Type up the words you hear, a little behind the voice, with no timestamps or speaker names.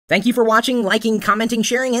Thank you for watching, liking, commenting,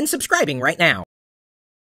 sharing, and subscribing right now.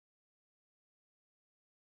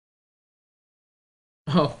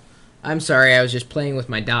 Oh, I'm sorry, I was just playing with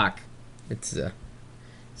my dock. It's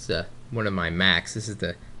one of my Macs. This is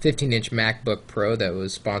the 15-inch MacBook Pro that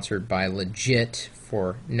was sponsored by Legit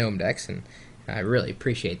for GnomeDex, and I really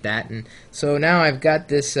appreciate that. And so now I've got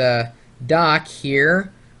this dock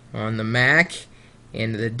here on the Mac,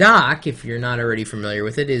 and the dock, if you're not already familiar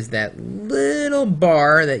with it, is that little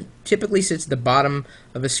bar that typically sits at the bottom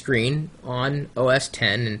of a screen on OS X,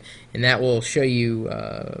 and that will show you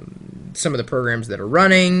some of the programs that are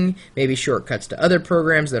running, maybe shortcuts to other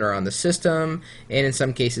programs that are on the system, and in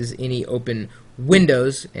some cases any open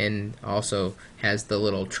windows, and also has the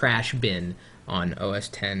little trash bin on OS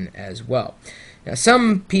X as well. Now,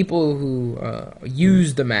 some people who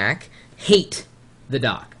use the Mac hate the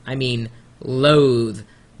dock. I mean, loathe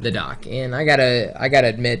the dock, and I gotta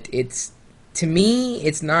admit, to me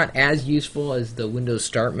it's not as useful as the Windows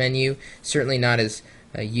Start menu. Certainly not as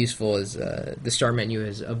useful as the Start menu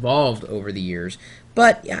has evolved over the years,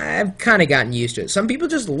 but I've kind of gotten used to it. Some people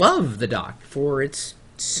just love the dock for its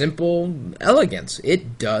simple elegance.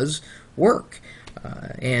 It does work.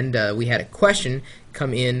 And we had a question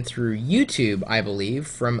come in through YouTube, I believe,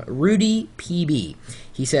 from Rudy PB.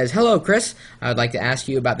 He says, "Hello, Chris. I would like to ask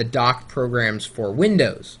you about the dock programs for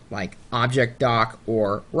Windows, like Object Dock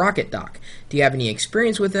or Rocket Dock. Do you have any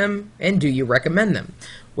experience with them, and do you recommend them?"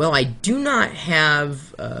 Well, I do not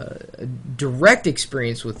have direct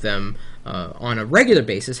experience with them on a regular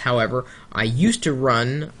basis. However, I used to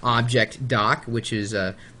run Object Dock, which is,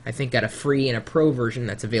 I think, got a free and a pro version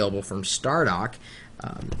that's available from Stardock.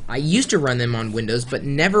 I used to run them on Windows, but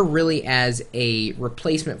never really as a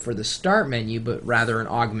replacement for the Start menu, but rather an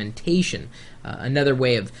augmentation, another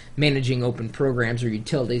way of managing open programs or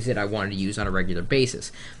utilities that I wanted to use on a regular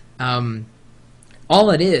basis. All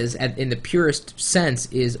it is, in the purest sense,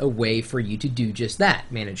 is a way for you to do just that: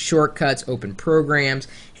 manage shortcuts, open programs,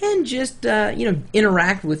 and just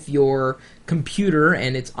interact with your computer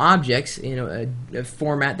and its objects in a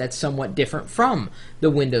format that's somewhat different from the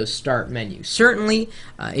Windows Start menu. Certainly,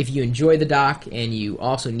 if you enjoy the dock and you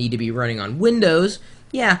also need to be running on Windows,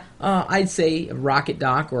 I'd say Rocket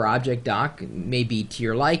Dock or Object Dock may be to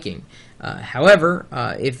your liking. However,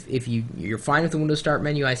 if you're fine with the Windows Start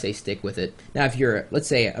menu, I say stick with it. Now, if you're, let's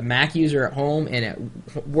say, a Mac user at home and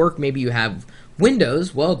at work maybe you have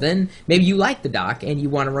Windows, well, then maybe you like the dock and you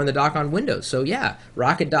want to run the dock on Windows. So yeah,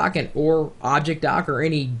 Rocket Dock or Object Dock or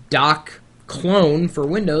any dock clone for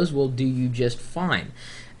Windows will do you just fine.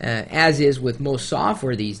 As is with most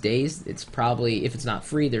software these days, it's probably, if it's not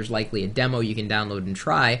free, there's likely a demo you can download and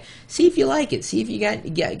try. See if you like it. See if you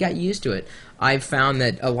got used to it. I've found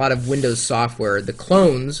that a lot of Windows software, the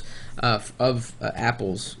clones of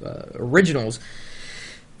Apple's originals,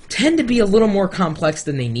 tend to be a little more complex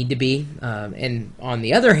than they need to be, and on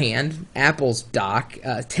the other hand, Apple's dock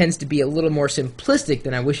tends to be a little more simplistic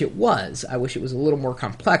than I wish it was. I wish it was a little more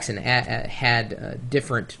complex and had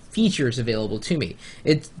different features available to me.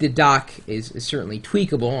 The dock is certainly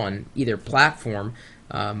tweakable on either platform,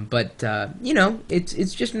 but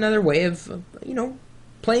it's just another way of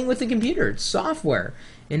playing with the computer. It's software.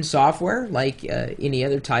 And software, like any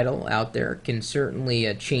other title out there, can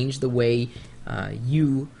certainly change the way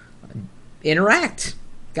you interact.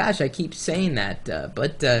 Gosh, I keep saying that,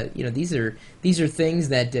 but these are things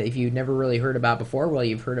that if you've never really heard about before, well,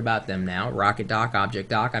 you've heard about them now. Rocket Dock, Object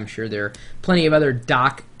Dock. I'm sure there are plenty of other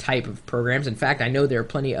dock type of programs. In fact, I know there are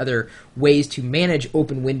plenty of other ways to manage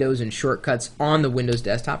open windows and shortcuts on the Windows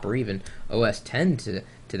desktop, or even OS X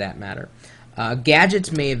to that matter.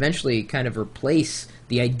 Gadgets may eventually kind of replace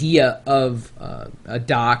the idea of a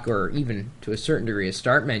dock, or even to a certain degree a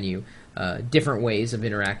Start menu. Different ways of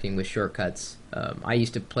interacting with shortcuts. I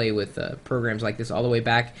used to play with programs like this all the way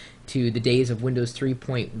back to the days of Windows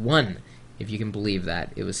 3.1, if you can believe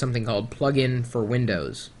that. It was something called Plugin for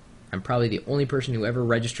Windows. I'm probably the only person who ever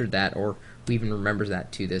registered that or who even remembers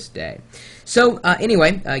that to this day. So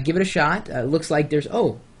anyway, give it a shot. Looks like there's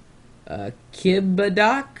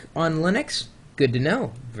Kibadock on Linux. Good to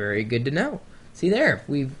know. Very good to know. See there,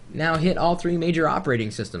 we've now hit all three major operating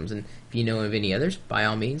systems, and if you know of any others, by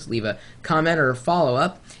all means, leave a comment or a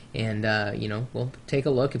follow-up, and we'll take a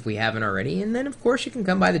look if we haven't already. And then, of course, you can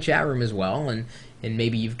come by the chat room as well, and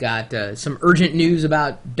maybe you've got some urgent news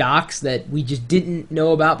about docks that we just didn't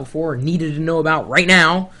know about before or needed to know about right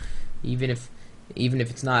now, even if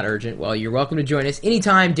it's not urgent. Well, you're welcome to join us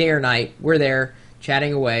anytime, day or night. We're there,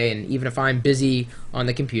 chatting away, and even if I'm busy on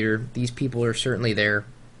the computer, these people are certainly there,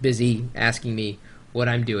 busy asking me what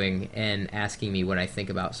I'm doing and asking me what I think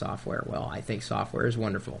about software. Well, I think software is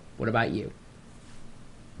wonderful. What about you?